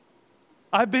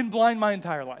 I've been blind my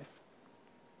entire life.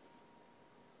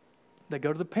 They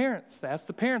go to the parents. They ask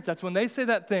the parents. That's when they say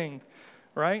that thing,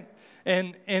 right?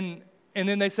 And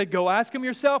then they say, go ask him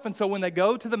yourself. And so when they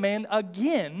go to the man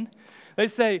again, they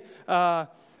say,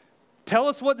 tell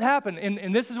us what happened.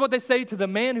 And this is what they say to the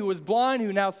man who was blind,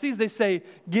 who now sees. They say,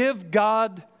 give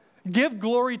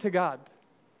glory to God.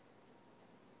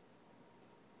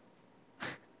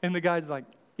 And the guy's like,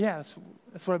 yeah,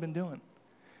 that's what I've been doing.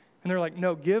 And they're like,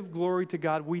 no, give glory to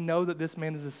God. We know that this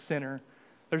man is a sinner.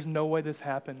 There's no way this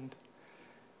happened.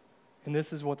 And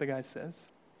this is what the guy says.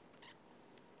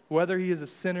 Whether he is a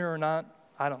sinner or not,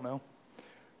 I don't know.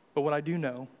 But what I do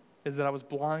know is that I was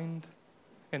blind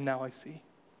and now I see.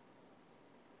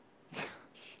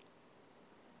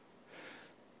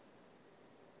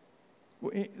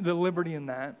 The liberty in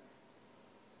that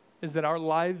is that our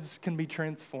lives can be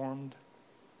transformed.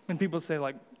 And people say,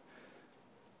 like,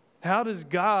 how does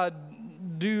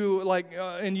God do, like,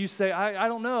 and you say, I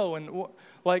don't know, and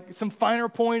like some finer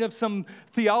point of some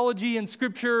theology and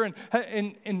scripture,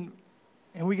 and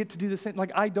we get to do the same.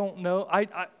 Like, I don't know.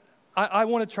 I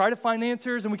want to try to find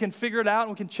answers, and we can figure it out,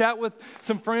 and we can chat with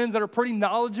some friends that are pretty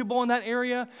knowledgeable in that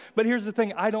area. But here's the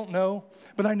thing, I don't know,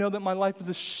 but I know that my life is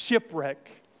a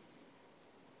shipwreck.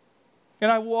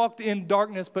 And I walked in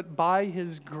darkness, but by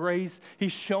his grace, he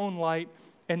shone light,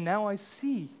 and now I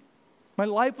see. My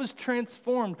life was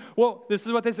transformed. Well, this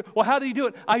is what they say. Well, how did he do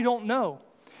it? I don't know.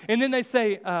 And then they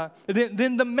say,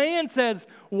 then the man says,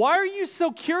 why are you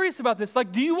so curious about this?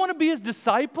 Like, do you want to be his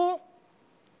disciple?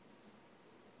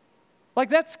 Like,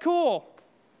 that's cool.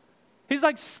 He's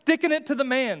like sticking it to the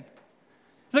man.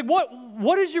 He's like,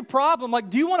 what is your problem?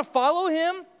 Like, do you want to follow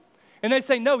him? And they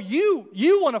say, no, you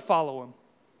want to follow him.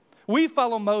 We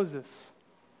follow Moses.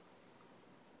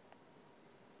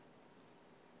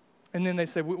 And then they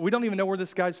say, we don't even know where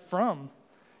this guy's from.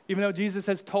 Even though Jesus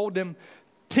has told them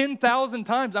 10,000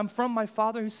 times, I'm from my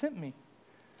Father who sent me.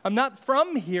 I'm not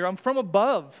from here, I'm from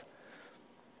above.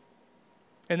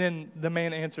 And then the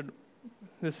man answered,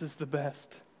 this is the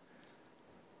best.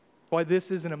 Why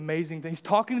this is an amazing thing. He's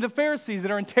talking to the Pharisees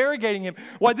that are interrogating him.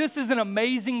 Why this is an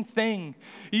amazing thing.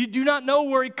 You do not know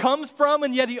where he comes from,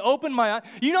 and yet he opened my eyes.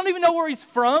 You don't even know where he's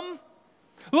from?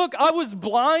 Look, I was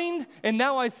blind, and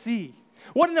now I see.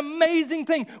 What an amazing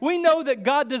thing. We know that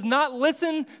God does not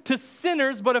listen to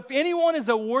sinners, but if anyone is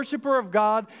a worshiper of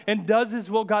God and does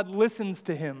his will, God listens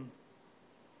to him.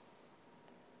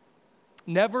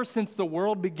 Never since the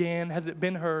world began has it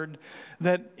been heard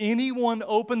that anyone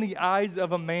opened the eyes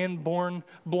of a man born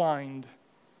blind,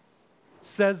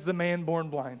 says the man born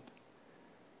blind.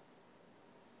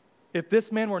 If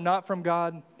this man were not from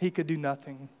God, he could do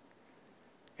nothing.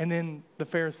 And then the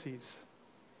Pharisees,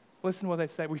 listen to what they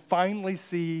say. We finally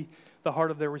see the heart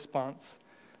of their response.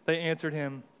 They answered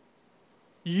him,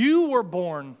 you were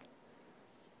born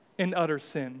in utter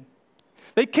sin.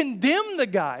 They condemned the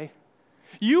guy.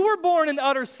 You were born in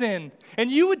utter sin,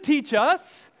 and you would teach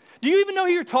us? Do you even know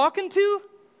who you're talking to?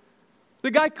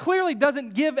 The guy clearly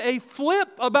doesn't give a flip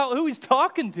about who he's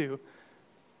talking to.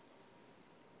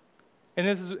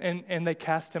 And they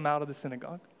cast him out of the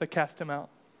synagogue. They cast him out.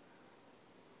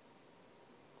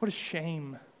 What a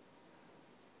shame.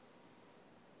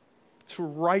 It's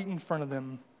right in front of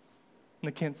them, and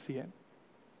they can't see it.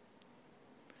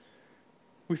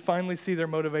 We finally see their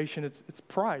motivation. It's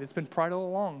pride. It's been pride all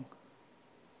along.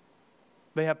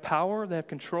 They have power, they have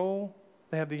control,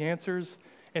 they have the answers,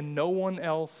 and no one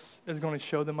else is going to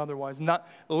show them otherwise. Not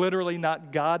literally,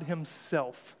 not God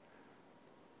himself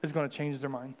is going to change their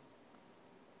mind.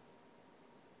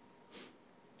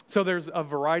 So there's a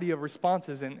variety of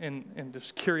responses, and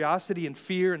there's curiosity and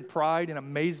fear and pride and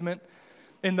amazement.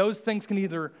 And those things can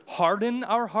either harden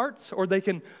our hearts or they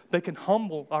can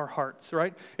humble our hearts,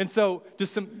 right? And so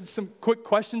just some quick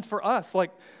questions for us,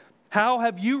 like, how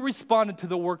have you responded to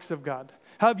the works of God?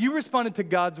 How have you responded to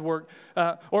God's work?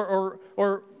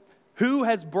 Or who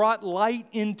has brought light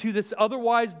into this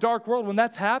otherwise dark world? When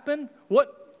that's happened,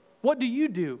 what do you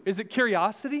do? Is it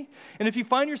curiosity? And if you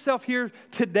find yourself here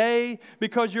today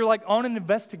because you're like on an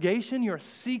investigation, you're a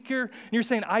seeker, and you're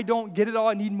saying, I don't get it all,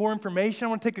 I need more information, I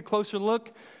want to take a closer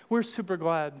look, we're super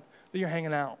glad that you're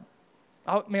hanging out.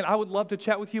 I would love to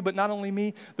chat with you, but not only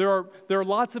me, there are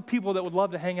lots of people that would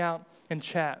love to hang out and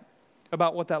chat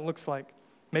about what that looks like.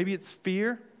 Maybe it's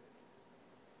fear,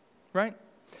 right?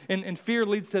 And fear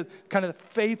leads to kind of the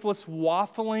faithless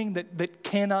waffling that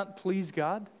cannot please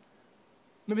God.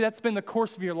 Maybe that's been the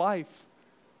course of your life.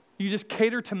 You just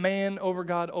cater to man over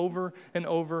God over and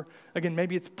over again.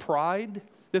 Maybe it's pride.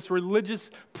 This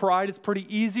religious pride is pretty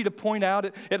easy to point out.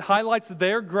 It highlights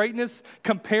their greatness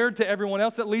compared to everyone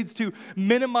else. It leads to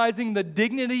minimizing the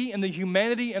dignity and the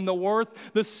humanity and the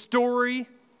worth, the story,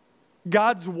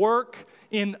 God's work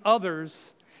in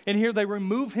others. And here they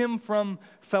remove him from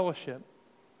fellowship.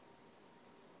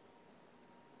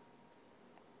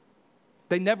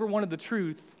 They never wanted the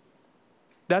truth.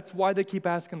 That's why they keep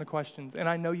asking the questions. And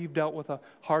I know you've dealt with a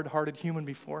hard-hearted human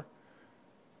before.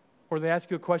 Or they ask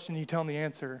you a question and you tell them the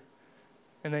answer.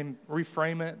 And they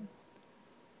reframe it.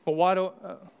 Well, why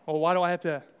do I have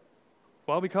to?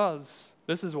 Well, because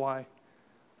this is why.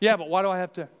 Yeah, but why do I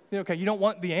have to? Okay, you don't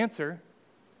want the answer.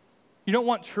 You don't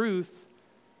want truth.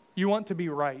 You want to be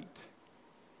right.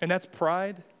 And that's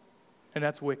pride, and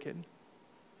that's wicked.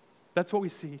 That's what we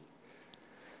see.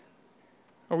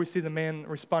 Or we see the man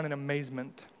respond in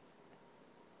amazement.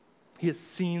 He has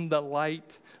seen the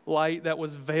light that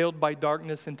was veiled by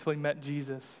darkness until he met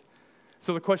Jesus.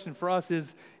 So the question for us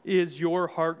is your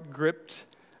heart gripped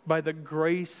by the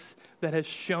grace that has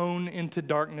shone into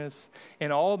darkness?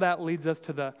 And all that leads us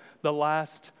to the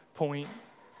last point.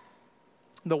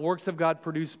 The works of God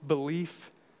produce belief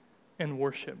and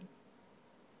worship.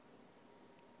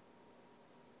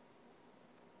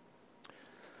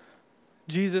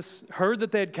 Jesus heard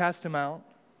that they had cast him out,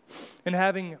 and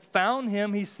having found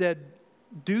him, he said,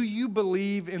 do you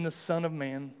believe in the Son of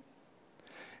Man?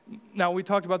 Now, we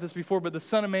talked about this before, but the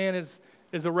Son of Man is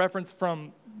a reference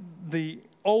from the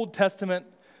Old Testament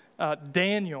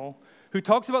Daniel, who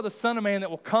talks about the Son of Man that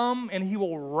will come and he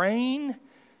will reign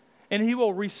and he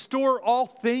will restore all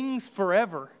things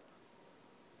forever.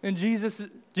 And Jesus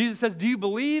says, do you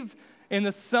believe in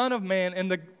the Son of Man? And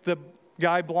the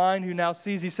guy blind who now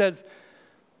sees, he says,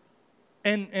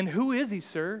 And who is he,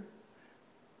 sir,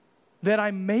 that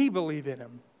I may believe in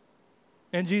him?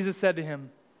 And Jesus said to him,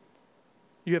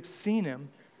 you have seen him.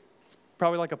 It's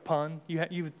probably like a pun.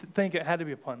 You would think it had to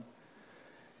be a pun.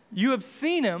 You have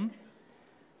seen him,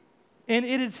 and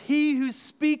it is he who's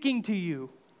speaking to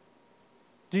you.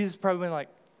 Jesus probably went like,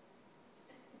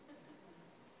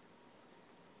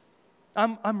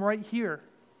 I'm right here.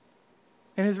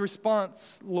 And his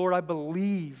response, Lord, I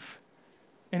believe.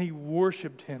 And he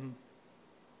worshiped him.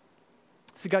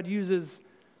 See, God uses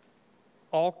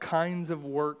all kinds of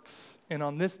works, and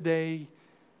on this day,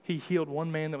 he healed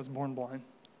one man that was born blind.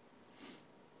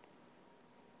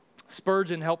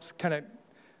 Spurgeon helps kind of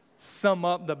sum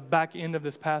up the back end of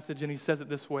this passage, and he says it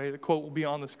this way. The quote will be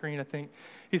on the screen, I think.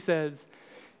 He says,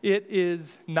 it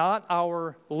is not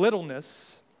our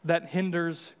littleness that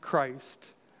hinders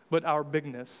Christ, but our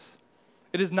bigness.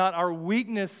 It is not our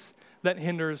weakness that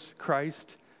hinders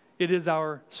Christ, it is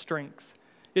our strength.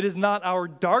 It is not our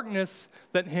darkness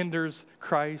that hinders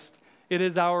Christ. It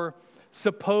is our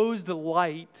supposed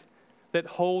light that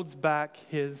holds back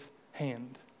his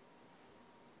hand.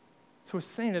 So we're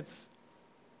saying it's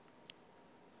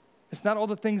not all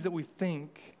the things that we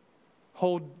think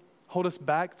hold us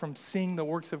back from seeing the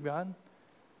works of God.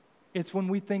 It's when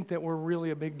we think that we're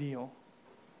really a big deal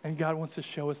and God wants to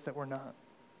show us that we're not.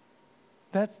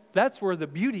 That's where the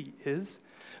beauty is.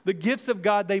 The gifts of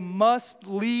God, they must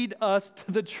lead us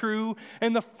to the true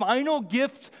and the final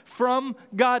gift from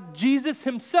God, Jesus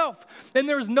himself. And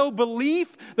there is no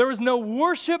belief, there is no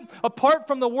worship apart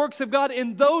from the works of God.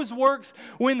 And those works,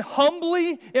 when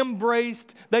humbly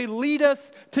embraced, they lead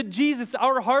us to Jesus.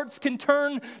 Our hearts can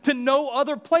turn to no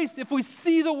other place if we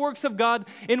see the works of God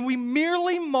and we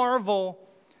merely marvel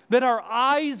that our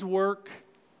eyes work,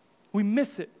 we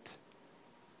miss it.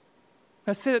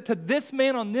 I say that to this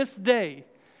man on this day.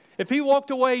 If he walked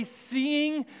away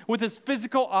seeing with his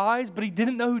physical eyes, but he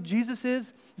didn't know who Jesus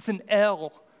is, it's an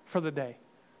L for the day.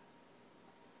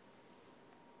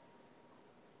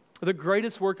 The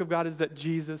greatest work of God is that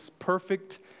Jesus,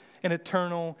 perfect and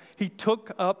eternal, he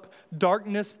took up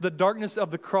darkness, the darkness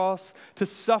of the cross, to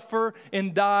suffer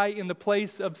and die in the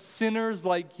place of sinners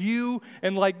like you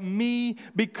and like me,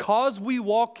 because we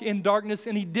walk in darkness.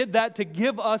 And he did that to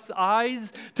give us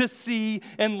eyes to see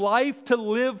and life to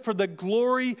live for the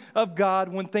glory of God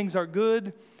when things are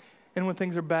good and when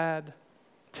things are bad,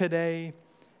 today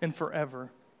and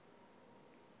forever.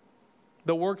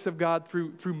 The works of God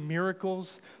through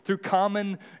miracles, through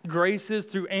common graces,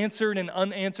 through answered and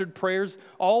unanswered prayers,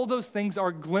 all those things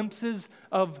are glimpses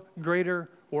of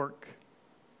greater work.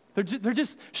 They're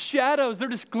just shadows. They're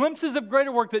just glimpses of greater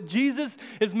work, that Jesus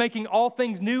is making all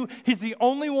things new. He's the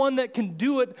only one that can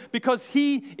do it because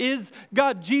he is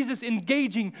God. Jesus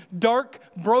engaging dark,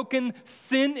 broken,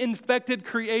 sin-infected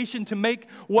creation to make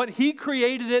what he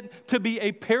created it to be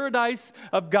a paradise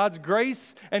of God's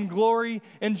grace and glory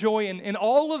and joy. And in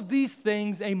all of these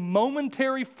things, a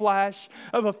momentary flash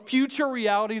of a future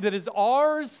reality that is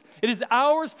ours. It is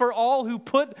ours for all who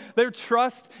put their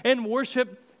trust and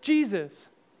worship Jesus.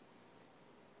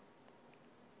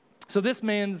 So this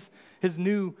his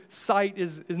new sight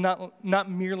is not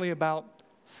merely about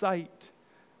sight,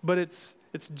 but it's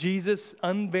Jesus'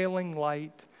 unveiling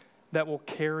light that will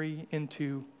carry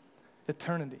into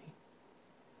eternity.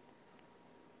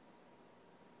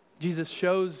 Jesus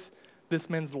shows this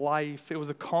man's life. It was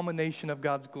a culmination of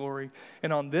God's glory.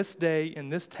 And on this day, in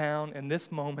this town, in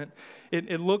this moment,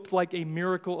 it looked like a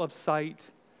miracle of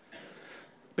sight.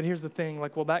 But here's the thing,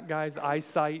 will that guy's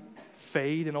eyesight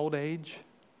fade in old age?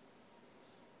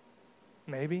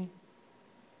 Maybe.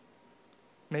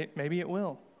 Maybe it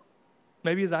will.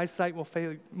 Maybe his eyesight will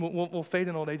fade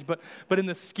in old age. But in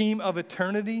the scheme of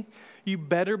eternity, you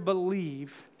better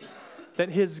believe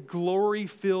that his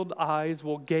glory-filled eyes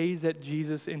will gaze at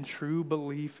Jesus in true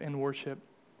belief and worship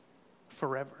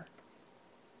forever.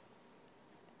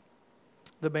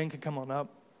 The band can come on up.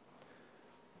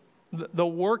 The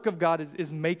work of God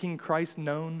is making Christ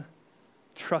known,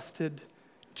 trusted,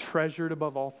 treasured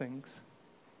above all things.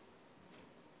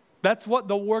 That's what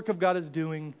the work of God is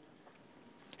doing.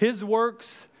 His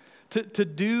works to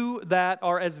do that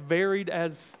are as varied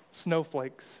as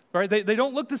snowflakes, right? They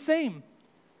don't look the same.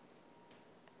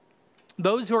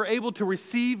 Those who are able to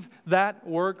receive that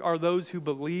work are those who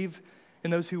believe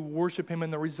and those who worship him.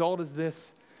 And the result is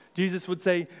this. Jesus would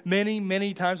say many,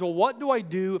 many times, well, what do I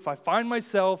do if I find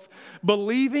myself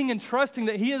believing and trusting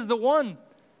that he is the one?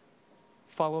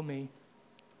 Follow me.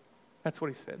 That's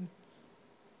what he said.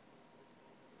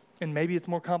 And maybe it's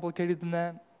more complicated than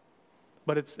that,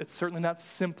 but it's certainly not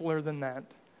simpler than that.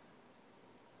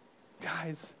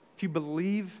 Guys, if you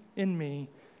believe in me,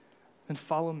 then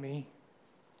follow me.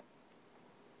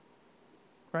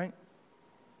 Right?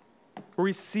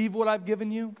 Receive what I've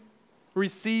given you.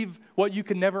 Receive what you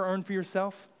can never earn for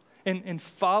yourself. And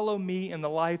follow me in the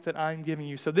life that I'm giving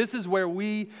you. So this is where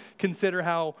we consider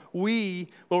how we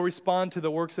will respond to the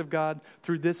works of God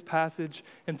through this passage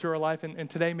and through our life. And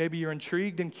today maybe you're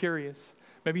intrigued and curious.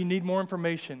 Maybe you need more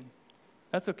information.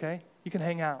 That's okay. You can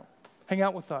hang out. Hang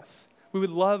out with us. We would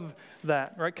love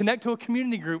that, right? Connect to a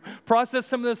community group. Process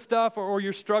some of this stuff or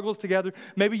your struggles together.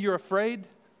 Maybe you're afraid.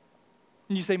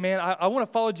 And you say, man, I want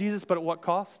to follow Jesus, but at what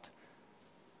cost?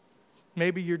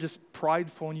 Maybe you're just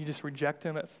prideful and you just reject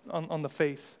him on the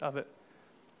face of it.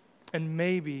 And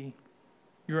maybe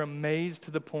you're amazed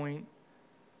to the point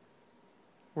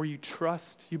where you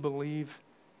trust, you believe,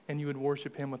 and you would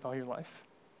worship him with all your life.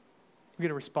 We're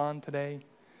going to respond today.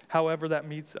 However that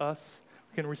meets us,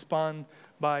 we can respond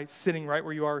by sitting right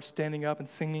where you are, standing up and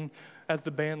singing as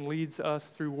the band leads us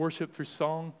through worship, through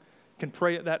song. You can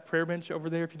pray at that prayer bench over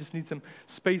there if you just need some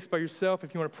space by yourself.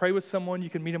 If you want to pray with someone,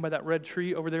 you can meet them by that red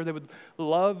tree over there. They would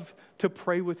love to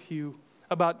pray with you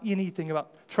about anything,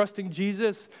 about trusting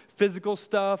Jesus, physical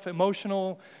stuff,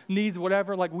 emotional needs,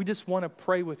 whatever. We just want to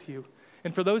pray with you.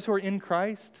 And for those who are in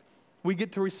Christ, we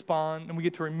get to respond and we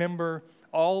get to remember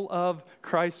all of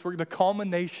Christ's work, the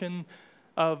culmination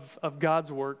of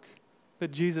God's work,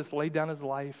 that Jesus laid down his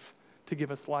life to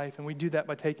give us life. And we do that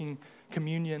by taking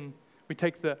communion. We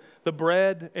take the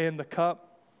bread and the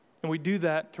cup, and we do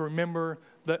that to remember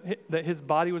that his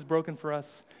body was broken for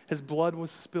us, his blood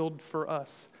was spilled for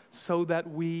us, so that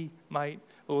we might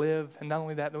live, and not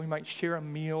only that we might share a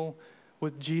meal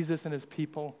with Jesus and his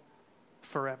people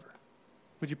forever.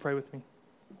 Would you pray with me?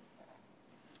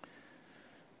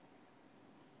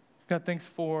 God, thanks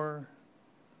for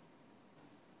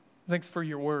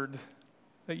your word.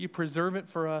 that you preserve it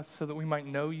for us so that we might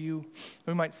know you,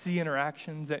 we might see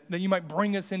interactions, that you might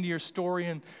bring us into your story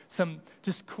in some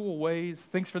just cool ways.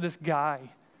 Thanks for this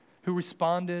guy who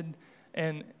responded,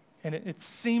 and it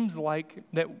seems like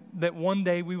that one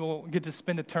day we will get to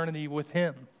spend eternity with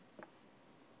him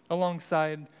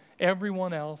alongside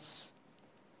everyone else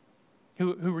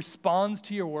who responds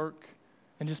to your work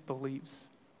and just believes,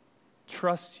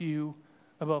 trusts you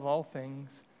above all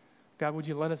things. God, would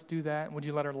you let us do that? Would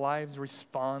you let our lives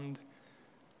respond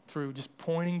through just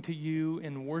pointing to you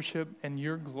in worship and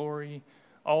your glory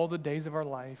all the days of our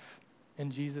life? In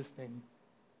Jesus' name,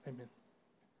 amen.